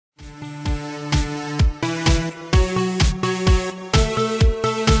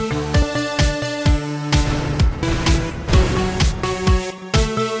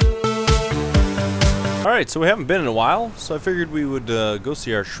Alright, so we haven't been in a while, so I figured we would go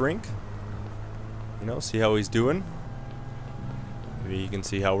see our shrink. You know, see how he's doing. Maybe you can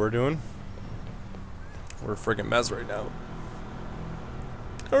see how we're doing. We're a friggin' mess right now.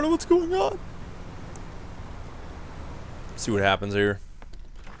 I don't know what's going on. See what happens here.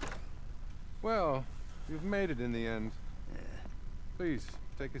 Well, you've made it in the end. Yeah. Please,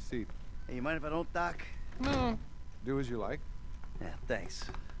 take a seat. Hey, you mind if I don't, Doc? No. Do as you like. Yeah, thanks.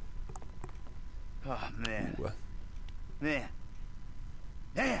 Oh, man. Ooh. Man.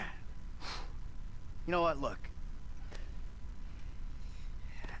 Man. You know what? Look.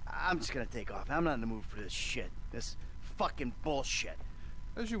 I'm just gonna take off. I'm not in the mood for this shit. This fucking bullshit.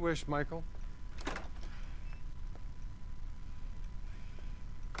 As you wish, Michael.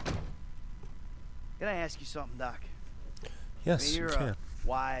 Can I ask you something, Doc? Yes, I mean, you you're can. a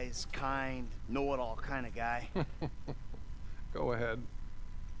wise, kind, know-it-all kind of guy. Do Go ahead.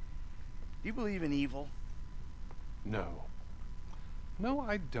 you believe in evil? No. No,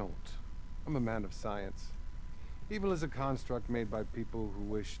 I don't. I'm a man of science. Evil is a construct made by people who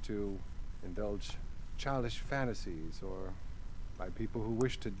wish to indulge childish fantasies, or by people who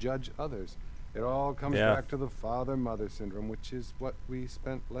wish to judge others. It all comes back to the father-mother syndrome, which is what we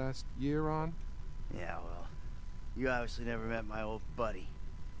spent last year on. Yeah, well, you obviously never met my old buddy.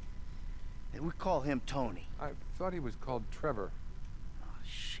 And we call him Tony. I thought he was called Trevor. Oh,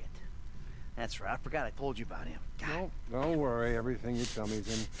 shit. That's right. I forgot I told you about him. God. No, don't worry. Everything you tell me is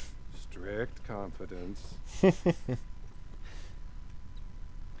in strict confidence.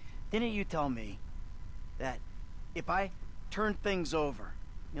 Didn't you tell me that if I turned things over,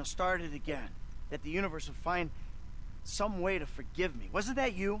 you know, started again, that the universe would find some way to forgive me? Wasn't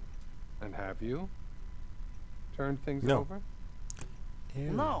that you? And have you turned things No. over?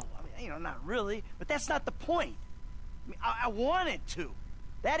 Well, no, I mean, you know, not really. But that's not the point. I mean, I wanted to.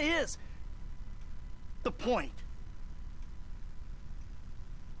 That is the point.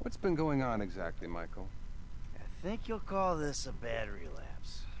 What's been going on exactly, Michael? I think you'll call this a bad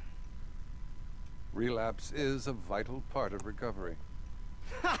relapse. Relapse is a vital part of recovery.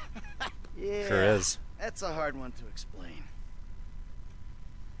 Yeah, Sure is. That's a hard one to explain.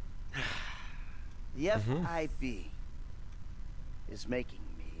 The FIB is making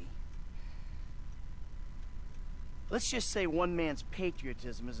me, let's just say, one man's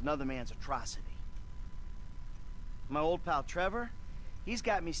patriotism is another man's atrocity. My old pal Trevor, he's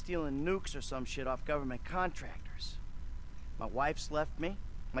got me stealing nukes or some shit off government contractors. My wife's left me.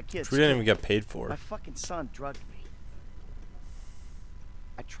 My kids. Which we didn't even get paid for. My fucking son drugged me.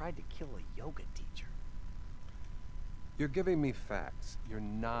 I tried to kill a yoga teacher. You're giving me facts. You're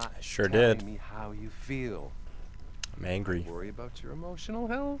not I sure telling did. me how you feel. I'm angry. Worry about your emotional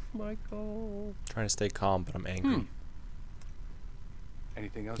health, Michael. Trying to stay calm, but I'm angry.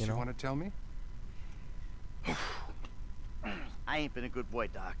 Anything else You you know? want to tell me? I ain't been a good boy,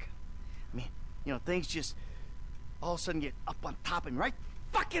 Doc. I mean, you know, things just all of a sudden get up on top of me, right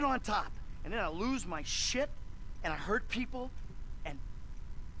fucking on top. And then I lose my shit, and I hurt people, and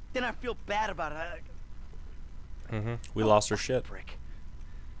then I feel bad about it. We lost our shit. Prick.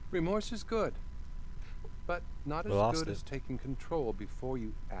 Remorse is good, but not We as lost good it. as taking control before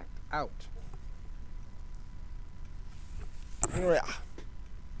you act out.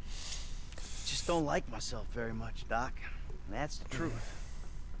 Just don't like myself very much, Doc. And that's the truth.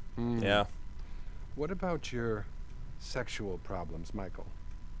 Yeah. What about your sexual problems, Michael?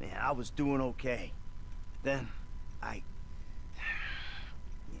 Man, I was doing okay. Then,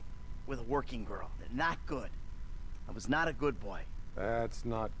 with a working girl. Not good. I was not a good boy. That's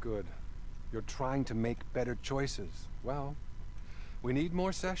not good. You're trying to make better choices. Well, we need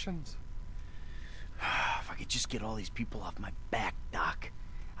more sessions. If I could just get all these people off my back, Doc,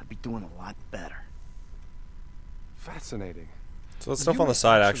 I'd be doing a lot better. Fascinating. So that You stuff on the may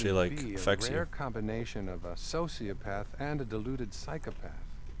side actually like be affects a rare you. combination of a sociopath and a deluded psychopath.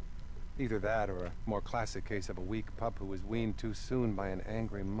 Either that or a more classic case of a weak pup who was weaned too soon by an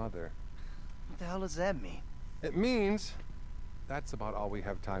angry mother. What the hell does that mean? It means that's about all we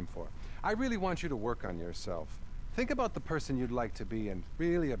have time for. I really want you to work on yourself. Think about the person you'd like to be and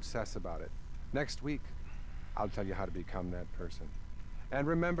really obsess about it. Next week, I'll tell you how to become that person. And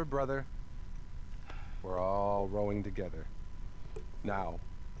remember, brother, we're all rowing together. Now,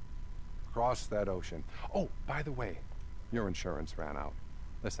 cross that ocean. Oh, by the way, your insurance ran out.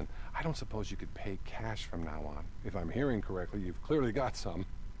 Listen, I don't suppose you could pay cash from now on. If I'm hearing correctly, you've clearly got some.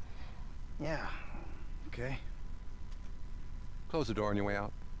 Yeah. Okay. Close the door on your way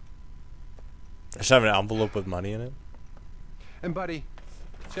out. I just have an envelope with money in it. And buddy,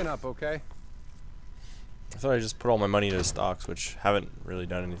 chin up, okay? I thought I just put all my money into stocks, which haven't really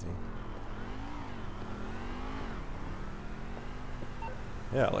done anything.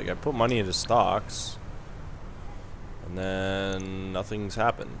 Yeah, like I put money into stocks, and then nothing's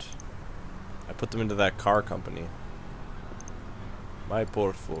happened. I put them into that car company. My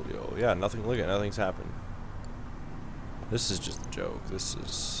portfolio. Yeah, nothing. Look at nothing's happened. This is just a joke. This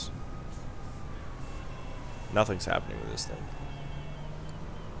is nothing's happening with this thing.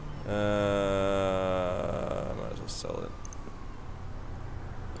 I might as well sell it.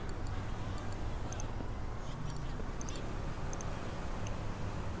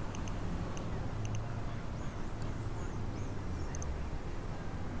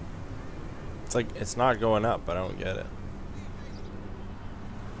 It's like, it's not going up, but I don't get it.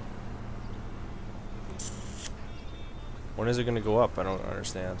 When is it going to go up? I don't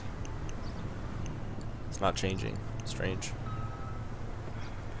understand. It's not changing. Strange.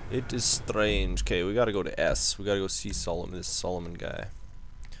 It is strange. Okay, we gotta go to S. We gotta go see Solomon, this Solomon guy.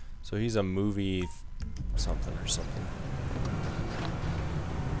 So he's a movie something or something.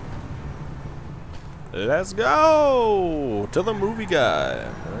 Let's go to the movie guy.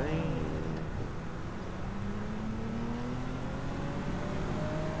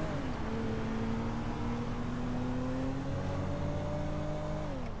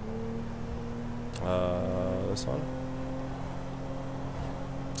 This one.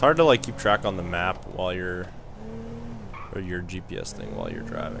 It's hard to like keep track on the map while you're, or your GPS thing while you're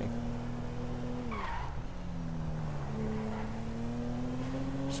driving.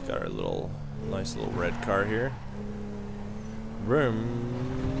 Just got our little, nice little red car here.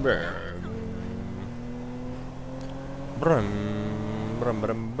 Brum, brum, brum, brum,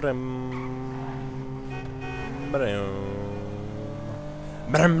 brum, brum, brum,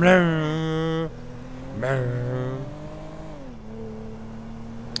 brum, brum. Oh,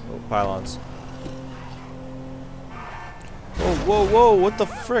 pylons. Whoa, whoa, whoa, what the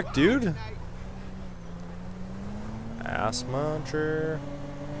frick, dude? Ass muncher.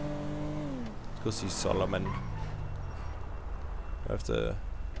 Let's go see Solomon. I have to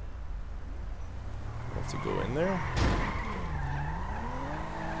go in there?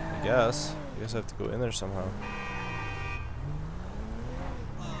 I guess I have to go in there somehow.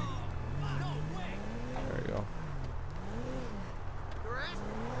 There we go.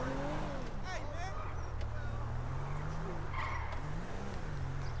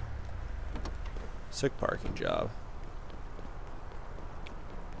 Sick parking job.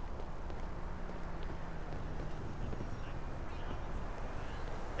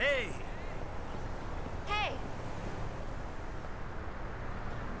 Hey! Hey!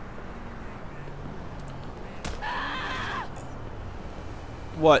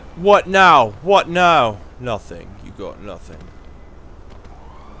 What? What now? What now? Nothing. You got nothing.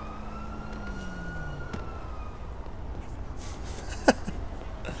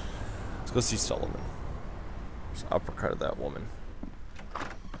 Let's go see Solomon. Just uppercut that woman. I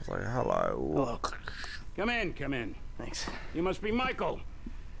was like, hello. Hello. Come in, come in. Thanks. You must be Michael.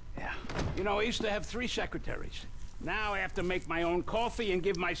 Yeah. You know, I used to have 3 secretaries. Now I have to make my own coffee and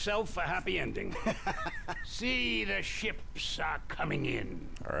give myself a happy ending. See, the ships are coming in.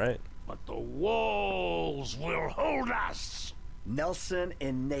 All right. But the walls will hold us. Nelson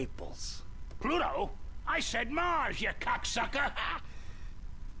in Naples. Pluto? I said Mars, you cocksucker.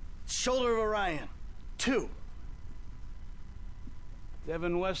 Shoulder of Orion. 2.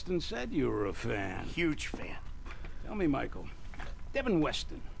 Devin Weston said you were a fan. Huge fan. Tell me, Michael. Devin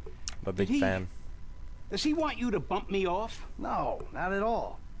Weston. I'm a big Did he- fan. Does he want you to bump me off? No, not at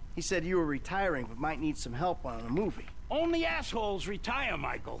all. He said you were retiring but might need some help on a movie. Only assholes retire,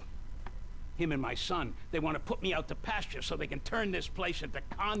 Michael. Him and my son, they want to put me out to pasture so they can turn this place into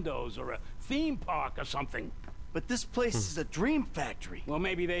condos or a theme park or something. But this place is a dream factory. Well,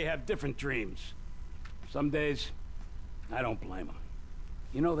 maybe they have different dreams. Some days, I don't blame them.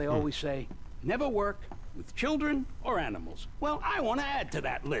 You know, they always say, never work with children or animals. Well, I want to add to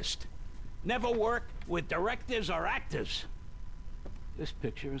that list. Never work with directors or actors. This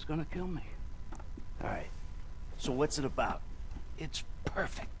picture is gonna kill me. All right. So what's it about? It's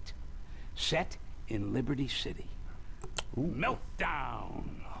perfect. Set in Liberty City. Ooh. Meltdown.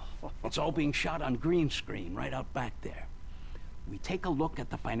 It's all being shot on green screen right out back there. We take a look at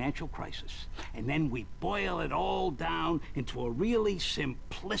the financial crisis, and then we boil it all down into a really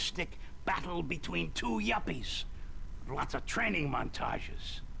simplistic battle between 2 yuppies. Lots of training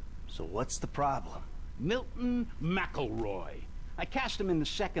montages. So what's the problem? Milton McElroy. I cast him in the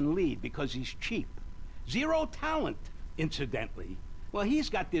second lead because he's cheap. 0 talent, incidentally. Well, he's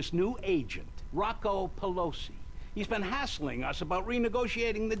got this new agent, Rocco Pelosi. He's been hassling us about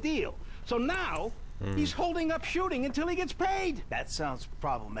renegotiating the deal. So now, He's holding up shooting until he gets paid. That sounds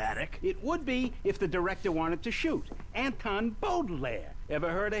problematic. It would be if the director wanted to shoot. Anton Baudelaire. Ever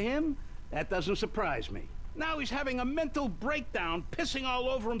heard of him? That doesn't surprise me. Now he's having a mental breakdown, pissing all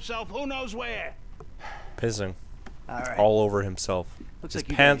over himself who knows where. Pissing. All right. All over himself. Looks His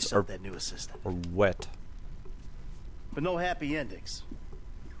like you pants got yourself that new assistant. are wet. But no happy endings.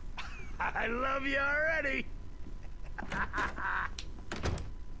 I love you already.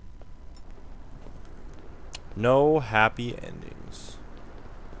 No happy endings.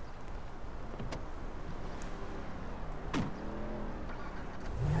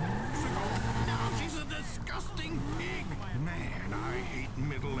 She's a disgusting pig. Man, I hate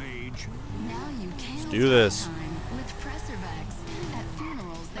middle age. Now you can do this. time with Presservex. At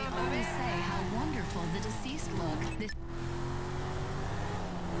funerals, they always say how wonderful the deceased look. This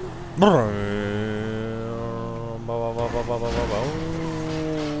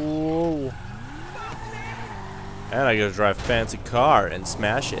And I gotta drive a fancy car and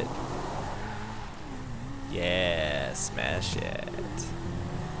smash it. Yeah, smash it.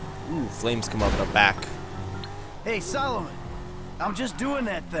 Ooh, flames come out the back. Hey, Solomon. I'm just doing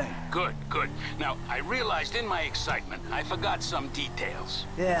that thing. Good, good. Now, I realized in my excitement, I forgot some details.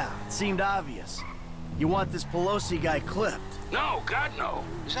 Yeah, it seemed obvious. You want this Pelosi guy clipped. No, God, no.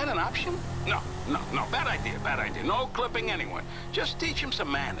 Is that an option? No, no, no. Bad idea, bad idea. No clipping anyone. Just teach him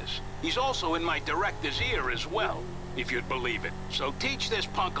some manners. He's also in my director's ear as well, if you'd believe it. So teach this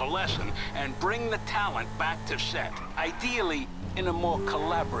punk a lesson and bring the talent back to set. Ideally, in a more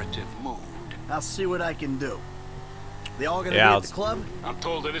collaborative mood. I'll see what I can do. They all gonna Yeah, be I'll at the club? I'm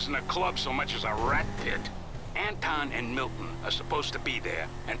told it isn't a club so much as a rat pit. Anton and Milton are supposed to be there,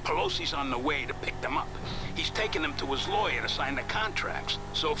 and Pelosi's on the way to pick them up. He's taking them to his lawyer to sign the contracts.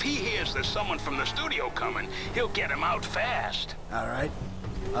 So if he hears there's someone from the studio coming, he'll get him out fast. All right.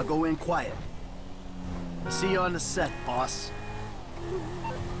 I'll go in quiet. See you on the set, boss.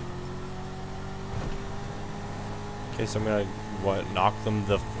 Okay, so I'm gonna, what, knock them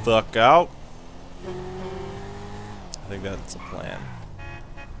the fuck out? I think that's a plan.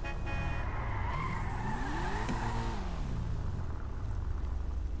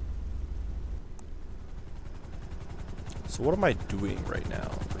 So what am I doing right now,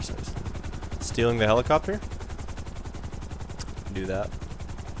 precisely? Stealing the helicopter? Do that.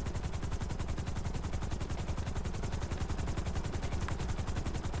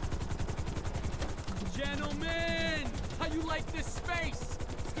 Gentlemen, how you like this space?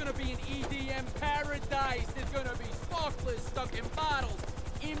 It's gonna be an EDM paradise. There's gonna be sparklers stuck in bottles,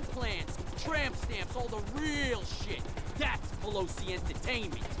 implants, tramp stamps, all the real shit. That's Pelosi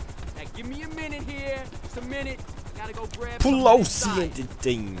Entertainment. Now give me a minute here, just a minute. I gotta go grab something Pelosi inside.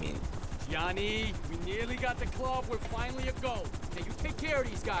 Entertainment. Johnny, we nearly got the club. We're finally a go. Now you take care of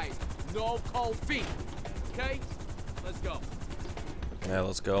these guys. No cold feet. Okay? Let's go. Yeah,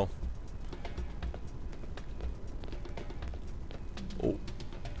 let's go. Oh.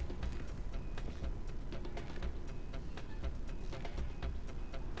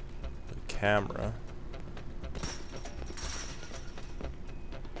 The camera.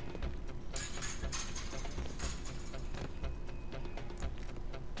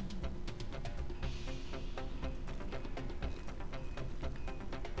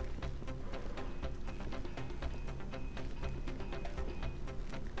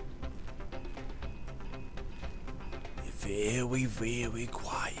 Very, very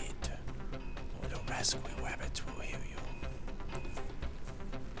quiet, or the rascal rabbits will hear you.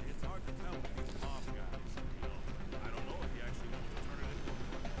 It's hard to tell with these mob guys. I don't know if he actually wants to turn it into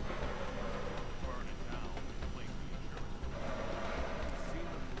burn it down, claim the insurance. You've seen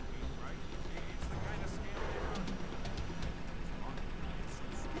the movies, right? It's the kind of scam they run. It's so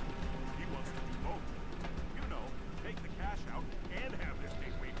stupid. He wants to do both. You know, take the cash out and have this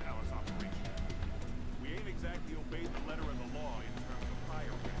Gateway Palace operation. We ain't exactly obeyed the letter of the law in terms of fire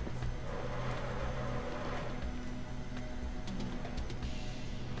rates.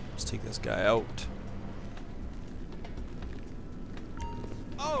 Let's take this guy out.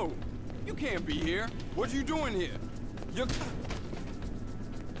 Oh, you can't be here. What are you doing here? You're...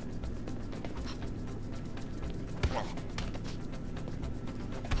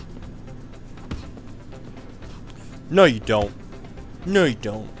 No, you don't. No, you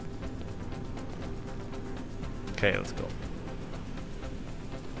don't. Okay, let's go.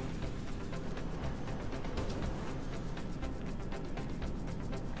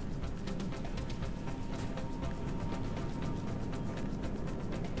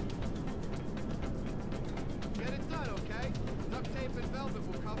 Get it done, okay? Duct tape and velvet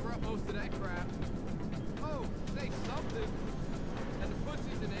will cover up most of that crap. Oh, say something. And the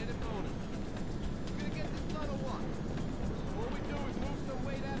pussy's an added bonus.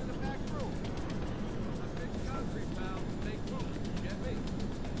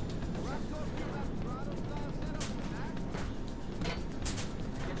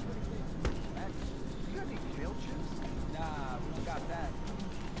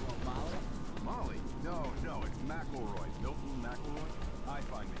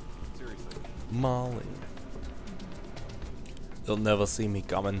 Molly. They'll never see me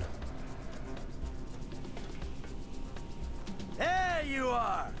coming. There you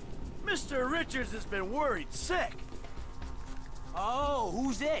are! Mr. Richards has been worried sick. Oh,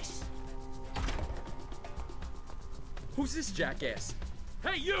 who's this? Who's this jackass?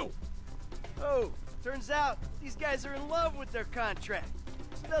 Hey, you! Oh, turns out these guys are in love with their contract.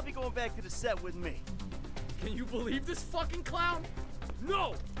 So they'll be going back to the set with me. Can you believe this fucking clown?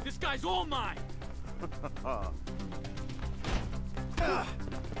 No! This guy's all mine! Oh!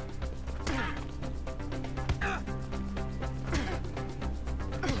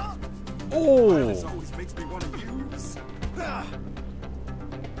 Always makes me want to use.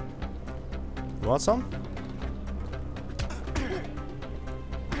 You want some?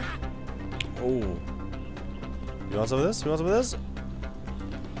 Oh. You want some of this? You want some of this?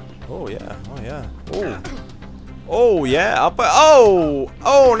 Oh yeah. Oh yeah. Oh. Oh yeah. Up. Oh.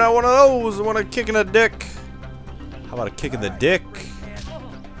 Oh, not one of those. I want a kick in the dick. How about a kick in the dick?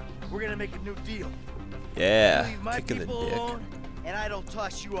 We're gonna make a new deal. Yeah. Leave my Kick in the people dick. alone, and I don't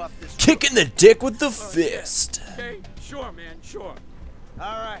toss you off this. Kick in the dick with the fist. Okay, sure, man, sure.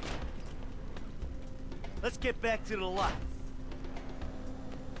 All right. Let's get back to the lot.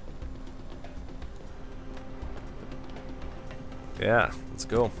 Yeah. Let's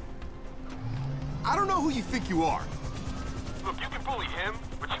go. I don't know who you think you are. Look, you can bully him,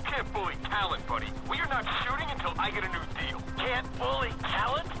 but you can't bully talent, buddy. We are not shooting until I get a new deal. Can't bully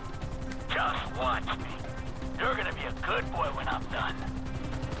talent? Just watch me. You're gonna be a good boy when I'm done.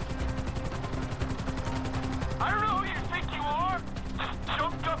 I don't know who you think you are. Just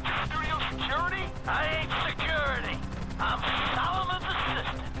jumped up to studio security? I ain't security. I'm Solomon's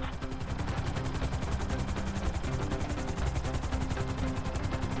assistant.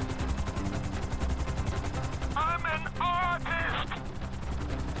 I'm an artist.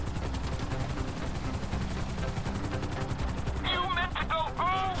 You meant to go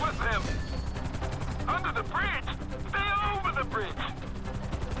over them. Under the bridge. Stay over the bridge.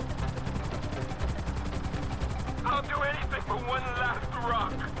 I'll do anything for one last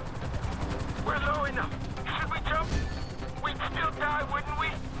rock. We're low enough. Should we jump? We'd still die, wouldn't we?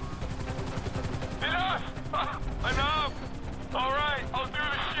 Enough! Enough! Alright, I'll do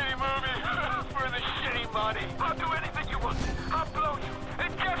the shitty movie for the shitty money. I'll do anything you want. I'll blow you.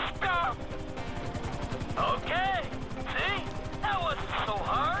 And just stop! Okay. See? That wasn't so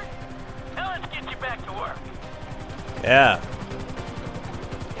hard. Now let's get you back to work. Yeah.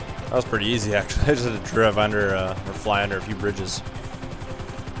 That was pretty easy, actually. I just had to drive under, or fly under a few bridges.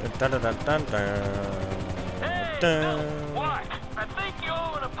 Dun, dun, dun, dun, dun. Hey, Dun. no, what? I think you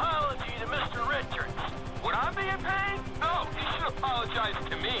owe an apology to Mr. Richards. Would I be in pain? No, you should apologize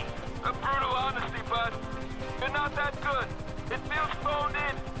to me. A brutal honesty, bud. You're not that good. It feels phoned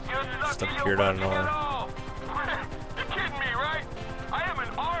in. You're Just lucky appeared you're out of working nowhere. at all. You're kidding me, right? I am an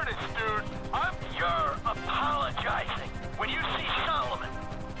artist, dude. You're apologizing. When you see Solomon,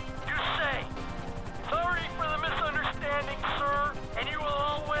 you say, "Sorry for the misunderstanding, sir," and you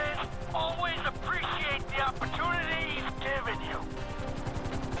will always appreciate the opportunity he's given you.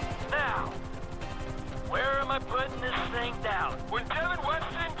 Now, where am I putting this thing down? When Devin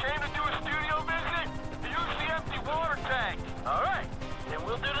Weston came to do a studio visit, he used the empty water tank. All right, then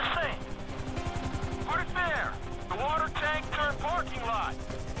we'll do the same. Put it there. The water tank turned parking lot.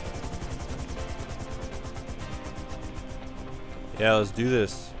 Yeah, let's do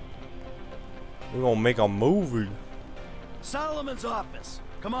this. We're gonna make a movie. Solomon's office.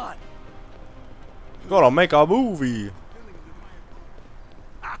 Come on. Gonna make a movie.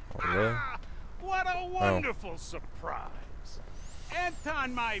 Okay. What a wonderful surprise.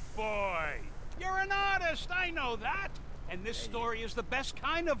 Anton, my boy. You're an artist, I know that. And this story is the best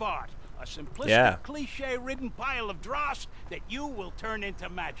kind of art. A simplistic, Yeah. cliche-ridden pile of dross that you will turn into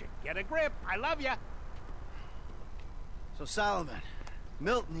magic. Get a grip. I love ya. So Solomon,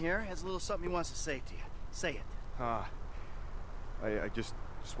 Milton here has a little something he wants to say to you. Say it. I just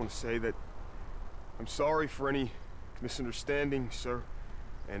want to say that I'm sorry for any misunderstanding, sir,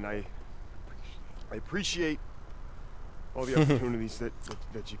 and I appreciate all the opportunities that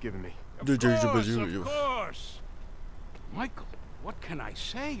you've given me. Of course. Michael, what can I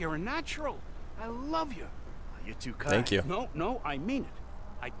say? You're a natural. I love you. You're too kind. Thank you. No, I mean it.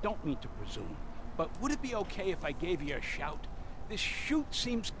 I don't mean to presume. But would it be okay if I gave you a shout? This shoot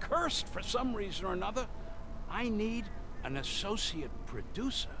seems cursed for some reason or another. I need an associate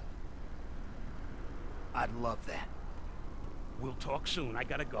producer. I'd love that. We'll talk soon. I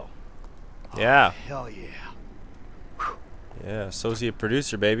gotta go. Yeah. Hell yeah. Yeah, associate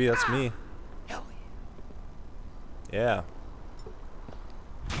producer, baby. That's me. Hell Yeah.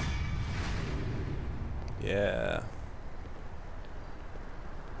 Yeah.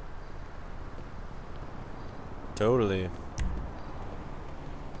 Totally.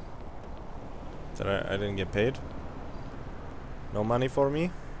 I didn't get paid? No money for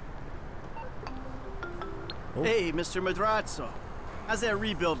me? Oh. Hey, Mr. Madrazo. How's that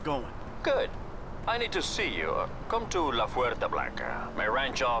rebuild going? Good. I need to see you. Come to La Fuerta Blanca, my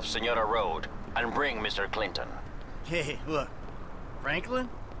ranch off Senora Road, and bring Mr. Clinton. Hey, look. Franklin?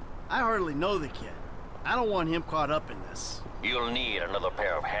 I hardly know the kid. I don't want him caught up in this. You'll need another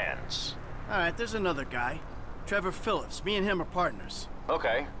pair of hands. Alright, there's another guy. Trevor Phillips. Me and him are partners.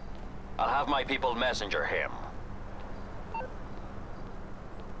 Okay. I'll have my people messenger him.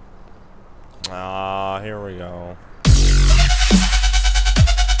 Ah, here we go.